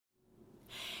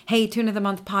Hey, Tune of the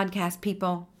Month podcast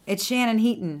people. It's Shannon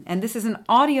Heaton, and this is an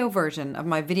audio version of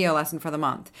my video lesson for the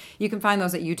month. You can find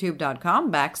those at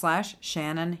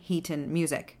youtube.com/Shannon Heaton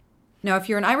Music. Now, if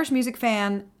you're an Irish music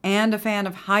fan and a fan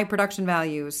of high production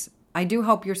values, I do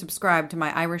hope you're subscribed to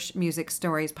my Irish Music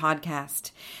Stories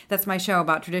podcast. That's my show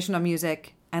about traditional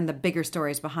music and the bigger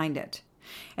stories behind it.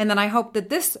 And then I hope that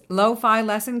this lo-fi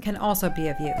lesson can also be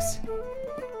of use.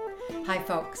 Hi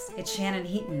folks, it's Shannon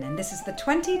Heaton, and this is the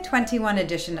 2021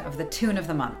 edition of the Tune of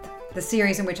the Month, the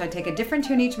series in which I take a different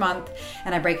tune each month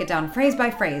and I break it down phrase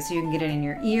by phrase so you can get it in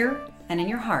your ear and in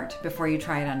your heart before you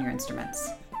try it on your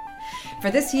instruments. For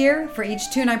this year, for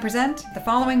each tune I present, the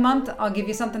following month I'll give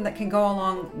you something that can go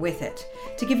along with it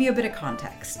to give you a bit of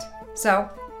context. So,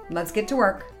 let's get to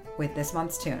work with this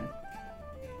month's tune.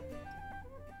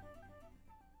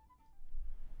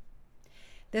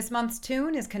 This month's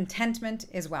tune is Contentment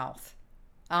is Wealth,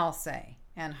 I'll say,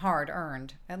 and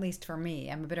hard-earned, at least for me.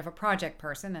 I'm a bit of a project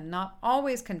person and not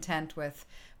always content with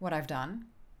what I've done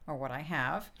or what I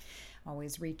have,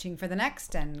 always reaching for the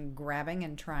next and grabbing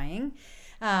and trying.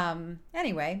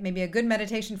 Anyway, maybe a good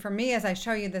meditation for me as I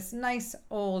show you this nice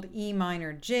old E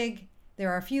minor jig.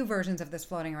 There are a few versions of this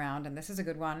floating around, and this is a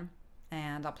good one.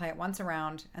 And I'll play it once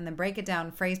around and then break it down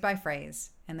phrase by phrase,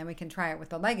 and then we can try it with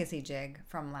the legacy jig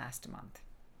from last month.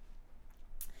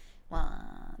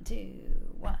 1, 2,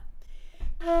 1.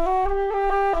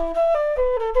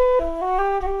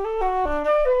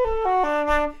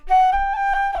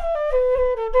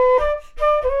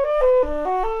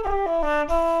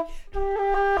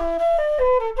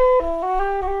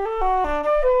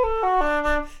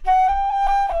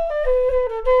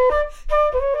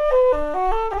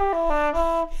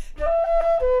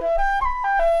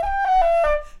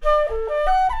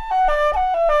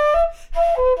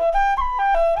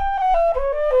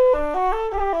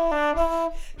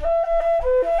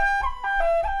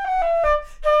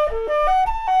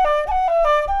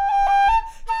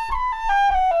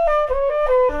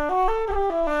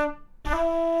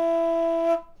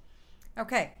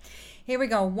 Okay, here we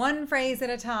go. One phrase at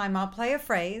a time. I'll play a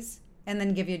phrase and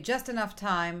then give you just enough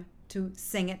time to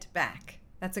sing it back.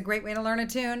 That's a great way to learn a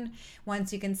tune.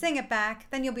 Once you can sing it back,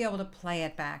 then you'll be able to play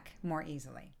it back more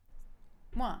easily.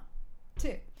 1,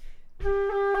 2.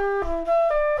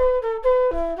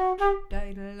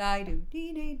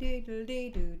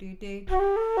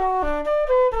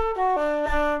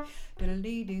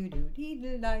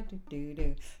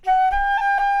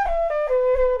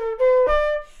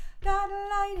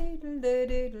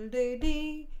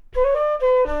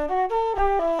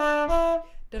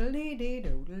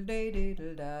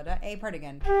 A part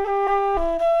again.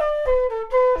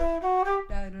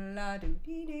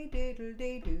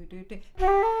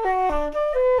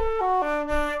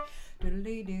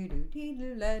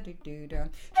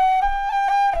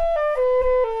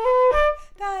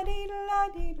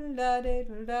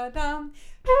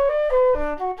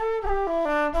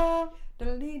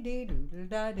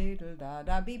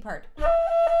 B part.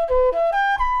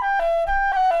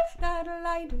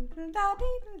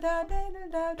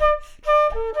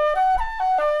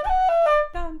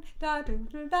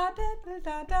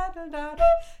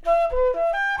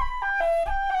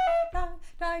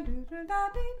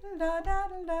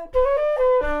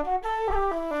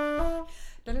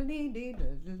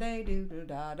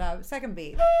 Second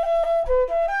beat.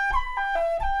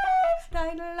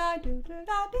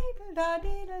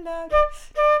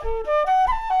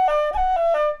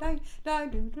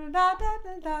 That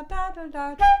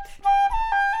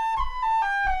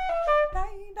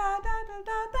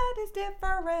is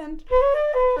different.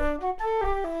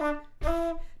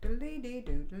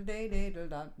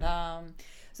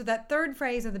 So that third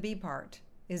phrase of the B part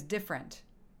is different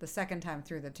the second time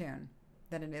through the tune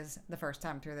than it is the first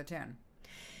time through the tune.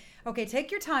 Okay, take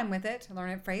your time with it,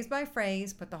 learn it phrase by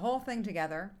phrase, put the whole thing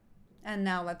together, and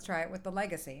now let's try it with the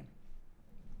legacy.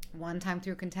 One time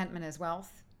through Contentment is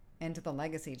Wealth, into the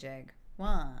legacy jig.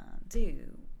 1,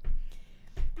 2.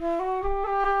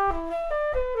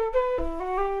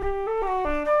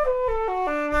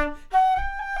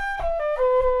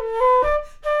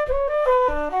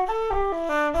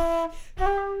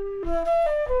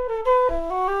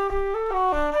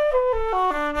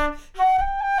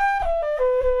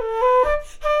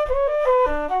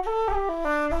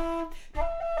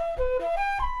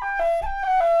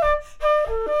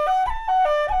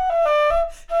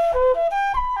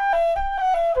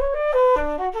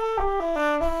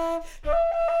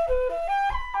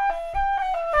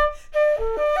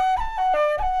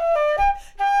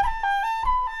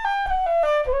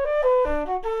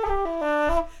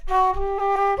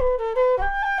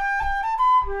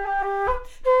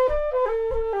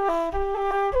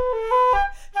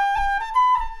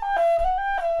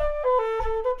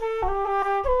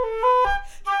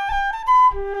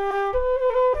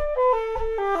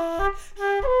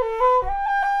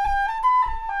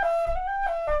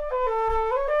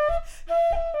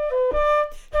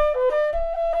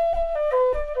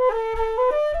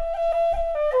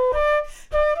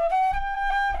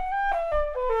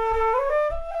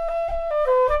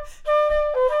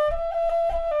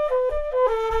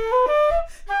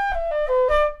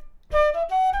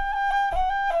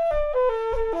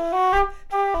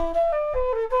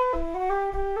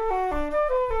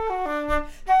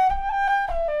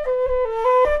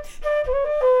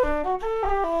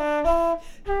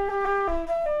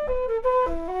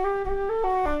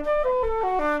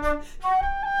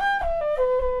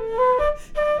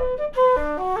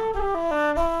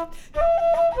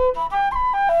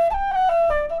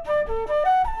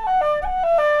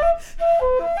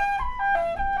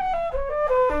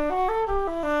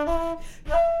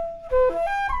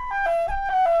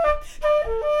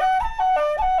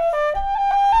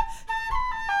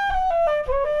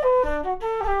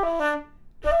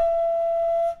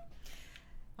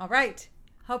 right.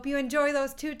 Hope you enjoy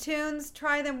those 2 tunes.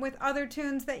 Try them with other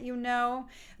tunes that you know.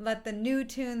 Let the new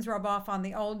tunes rub off on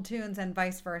the old tunes and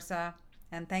vice versa.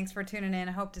 And thanks for tuning in.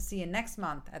 I hope to see you next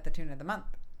month at the Tune of the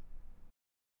Month.